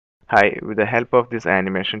Hi, with the help of this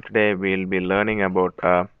animation today we'll be learning about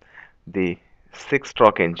the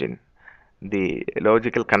six-stroke engine, the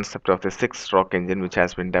logical concept of the six-stroke engine which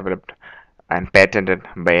has been developed and patented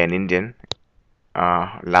by an Indian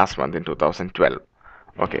last month in 2012.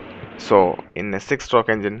 Okay, so in a six-stroke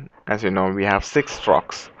engine, as you know, we have six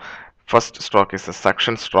strokes. First stroke is the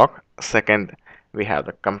suction stroke, second we have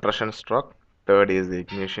the compression stroke, third is the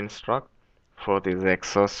ignition stroke, fourth is the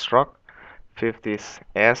exhaust stroke, fifth is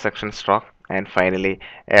air suction stroke, and finally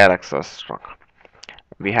air exhaust stroke.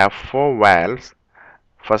 We have four valves.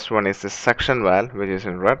 First one is the suction valve, which is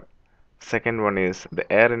in red. Second one is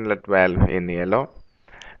the air inlet valve in yellow.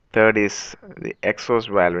 Third is the exhaust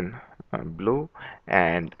valve in blue,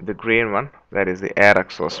 and the green one, that is the air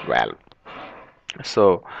exhaust valve.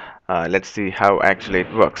 So let's see how actually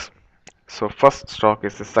it works. So first stroke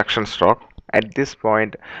is the suction stroke. At this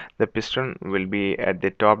point, the piston will be at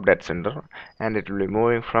the top dead center and it will be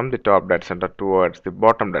moving from the top dead center towards the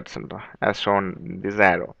bottom dead center as shown in this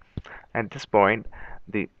arrow. At this point,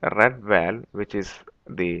 the red valve, which is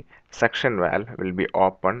the suction valve, will be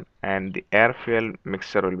open and the air fuel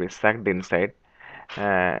mixture will be sucked inside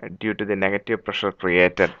due to the negative pressure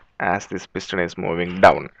created as this piston is moving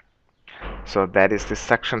down. So that is the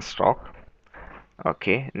suction stroke.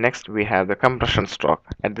 Okay, next we have the compression stroke.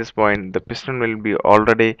 At this point, the piston will be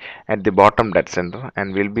already at the bottom dead center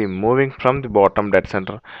and will be moving from the bottom dead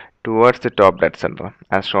center towards the top dead center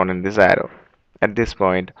as shown in this arrow. At this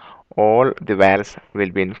point, all the valves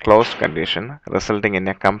will be in closed condition, resulting in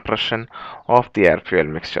a compression of the air fuel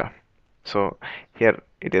mixture. So here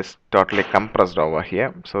it is totally compressed over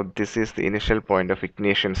here. So this is the initial point of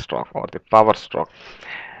ignition stroke or the power stroke.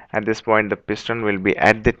 At this point, the piston will be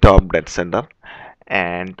at the top dead center,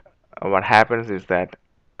 and what happens is that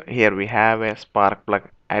here we have a spark plug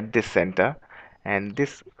at the center, and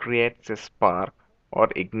this creates a spark or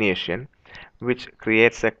ignition which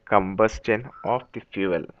creates a combustion of the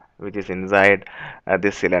fuel which is inside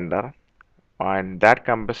the cylinder, and that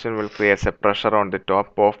combustion will create a pressure on the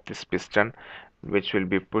top of this piston which will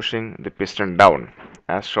be pushing the piston down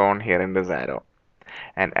as shown here in this arrow.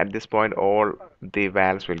 And at this point all the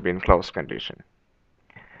valves will be in closed condition.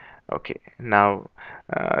 Okay, now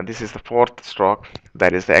this is the fourth stroke,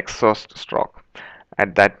 that is the exhaust stroke.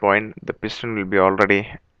 At that point, the piston will be already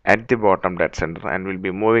at the bottom dead center and will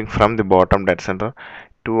be moving from the bottom dead center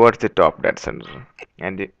towards the top dead center.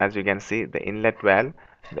 And as you can see, the inlet valve,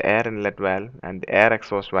 the air inlet valve, and the air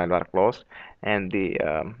exhaust valve are closed, and the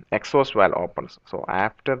exhaust valve opens. So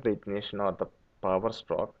after the ignition or the power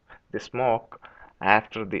stroke, the smoke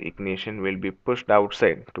after the ignition will be pushed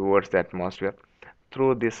outside towards the atmosphere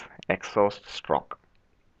through this exhaust stroke.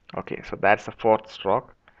 Okay, so that's the fourth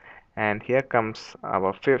stroke, and here comes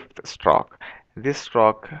our fifth stroke. This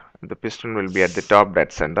stroke, the piston will be at the top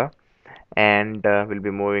dead center and will be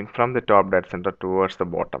moving from the top dead center towards the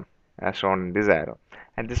bottom as shown in this arrow.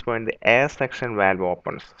 At this point, the air suction valve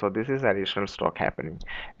opens. So this is additional stroke happening.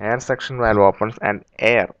 Air suction valve opens and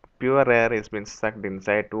air, pure air, is being sucked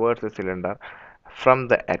inside towards the cylinder from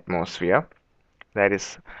the atmosphere. That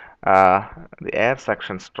is uh, the air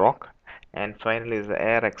suction stroke, and finally is the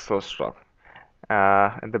air exhaust stroke.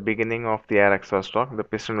 At the beginning of the air exhaust stroke, the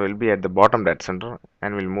piston will be at the bottom dead center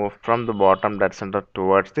and will move from the bottom dead center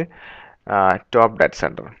towards the top dead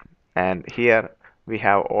center. And here we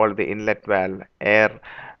have all the inlet valve, air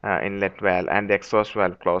inlet valve, and the exhaust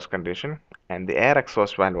valve closed condition. And the air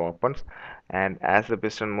exhaust valve opens, and as the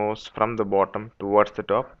piston moves from the bottom towards the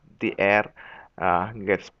top, the air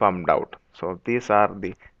gets pumped out. So these are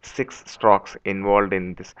the six strokes involved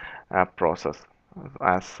in this process.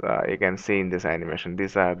 As you can see in this animation,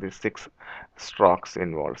 these are the six strokes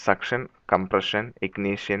involved: suction, compression,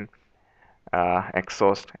 ignition,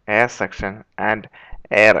 exhaust, air suction, and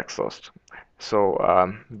air exhaust.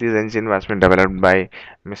 So this engine was been developed by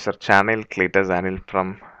Mr. Chanil Cletus Anil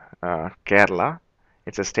from Kerala.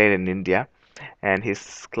 It's a state in India, and he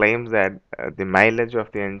claims that the mileage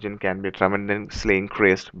of the engine can be tremendously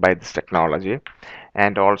increased by this technology,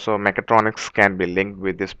 and also mechatronics can be linked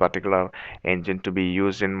with this particular engine to be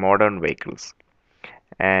used in modern vehicles.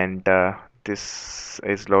 And this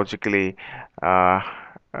is logically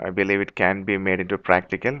I believe it can be made into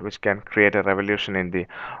practical, which can create a revolution in the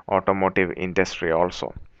automotive industry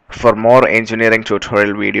also. For more engineering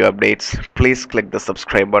tutorial video updates, please click the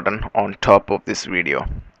subscribe button on top of this video.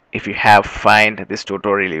 If you have find this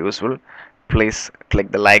tutorial useful, please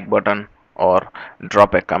click the like button or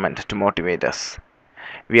drop a comment to motivate us.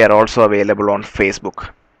 We are also available on Facebook.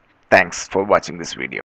 Thanks for watching this video.